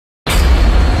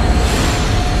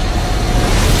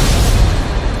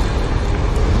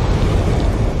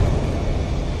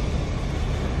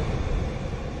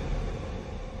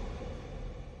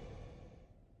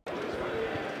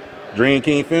Dream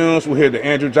King Films, we're here at the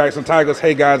Andrew Jackson Tigers.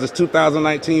 Hey guys, it's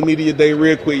 2019 Media Day.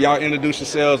 Real quick, y'all introduce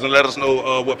yourselves and let us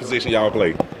know what position y'all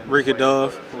play. Ricky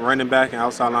Dove, running back and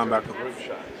outside linebacker.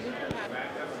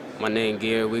 My name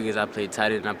Gary Wiggins. I play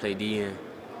tight end and I play DN.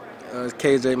 It's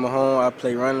KJ Mahone. I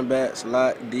play running back,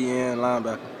 slot, DN,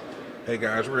 linebacker. Hey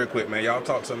guys, real quick, man, y'all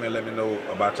talk to me and let me know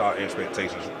about y'all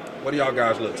expectations. What do y'all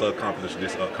guys look to accomplish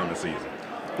this upcoming season?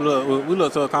 We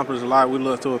look to accomplish a lot. We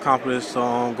look to accomplish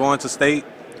going to state.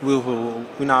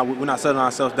 We're not setting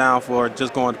ourselves down for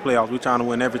just going to playoffs. We're trying to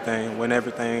win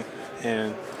everything,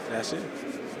 and that's it.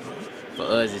 For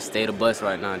us, it's stay the bus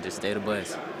right now. Just stay the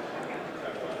bus.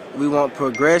 We want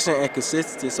progression and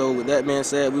consistency. So with that being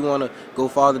said, we want to go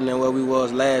farther than where we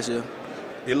was last year.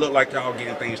 It looked like y'all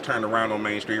getting things turned around on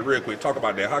Main Street. Real quick, talk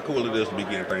about that. How cool it is to be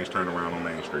getting things turned around on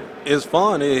Main Street. It's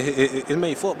fun. It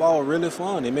made football really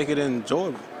fun. It make it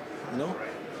enjoyable, you know?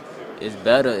 It's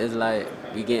better. It's like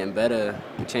we getting better.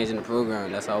 We changing the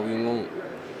program. That's all we want.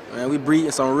 Man, we breeding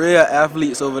some real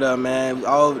athletes over there, man. We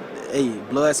all,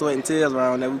 blood, sweat, and tears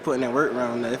around there. We putting that work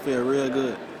around there. It feel real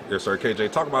good. Yes, sir.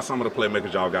 KJ, talk about some of the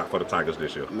playmakers y'all got for the Tigers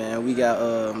this year. Man, we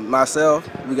got myself,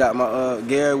 we got my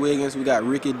Gary Wiggins, we got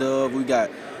Ricky Dove, we got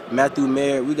Matthew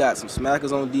Merritt, we got some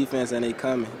smackers on defense, and they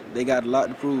coming. They got a lot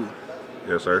to prove.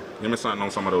 Yes, sir. Give me something on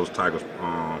some of those Tigers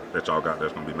that y'all got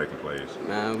that's going to be making plays.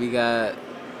 Man, we got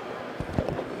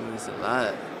it's a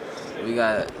lot. We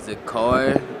got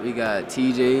Zakar, we got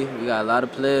TJ, we got a lot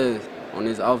of players on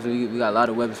this offense. We got a lot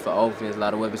of weapons for offense, a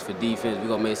lot of weapons for defense. We're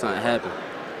going to make something happen.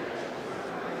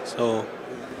 So,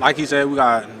 like he said, we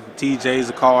got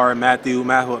TJ, Zakar, Matthew.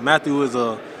 Matthew is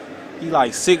he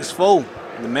like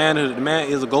 6'4". The man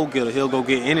is a go-getter. He'll go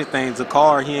get anything.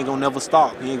 Zakar, he ain't gonna never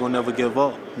stop. He ain't gonna never give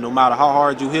up. No matter how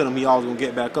hard you hit him, he always gonna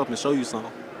get back up and show you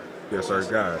something. Yes, sir,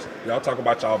 guys. Y'all talk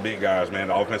about y'all big guys, man,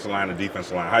 the offensive line and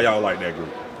defensive line. How y'all like that group?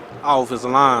 Our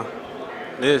offensive line,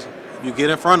 listen, if you get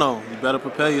in front of them, you better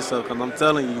prepare yourself, because I'm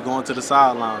telling you, you're going to the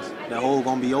sidelines. That hole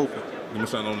gonna be open. Give me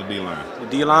something on the D-line. The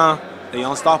D-line, they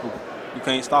unstoppable. You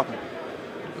can't stop them.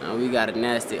 Man, we got a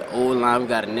nasty O-line, we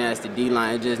got a nasty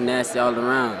D-line. It's just nasty all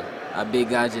around. Our big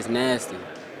guys just nasty.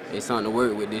 It's something to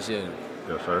work with this year.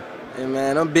 Yes, sir. Hey,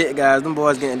 man, them big guys, them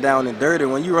boys getting down and dirty.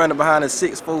 When you running behind a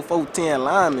 6'4", 4'10"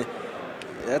 lineman,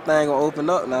 that thing gonna open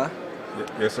up now.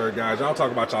 Yes, sir, guys. Y'all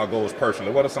talk about y'all goals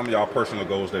personally. What are some of y'all personal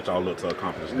goals that y'all look to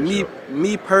accomplish this year?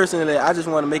 Me personally, I just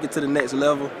want to make it to the next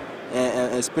level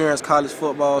and experience college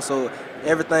football. So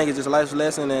everything is just life's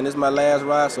lesson, and it's my last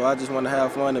ride. So I just want to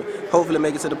have fun and hopefully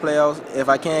make it to the playoffs. If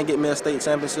I can, get me a state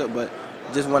championship, but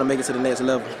just want to make it to the next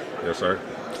level. Yes, sir.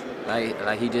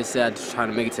 Like he just said, I'm just trying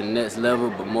to make it to the next level,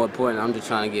 but more important, I'm just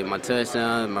trying to get my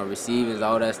touchdowns, my receivers,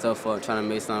 all that stuff up, trying to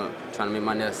make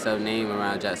my next name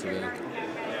around Jacksonville.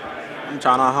 I'm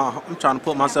trying to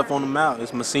put myself on the map.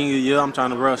 It's my senior year. I'm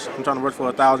trying to rush for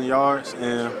 1,000 yards,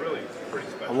 and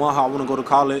I want to go to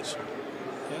college.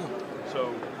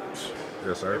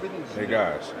 Yes, sir. Hey,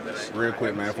 guys, real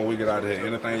quick, man, before we get out of here,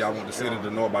 anything y'all want the city to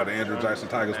know about the Andrew Jackson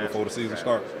Tigers before the season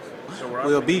starts?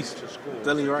 We're a beast. I'm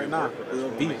telling you right now, we're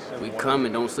a beast. We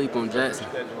coming. Don't sleep on Jackson.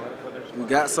 We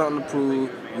got something to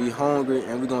prove. We hungry,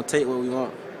 and we're going to take what we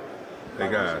want. Hey,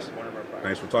 guys,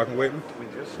 thanks for talking with me.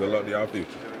 Good luck to y'all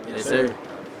future. Yes, sir.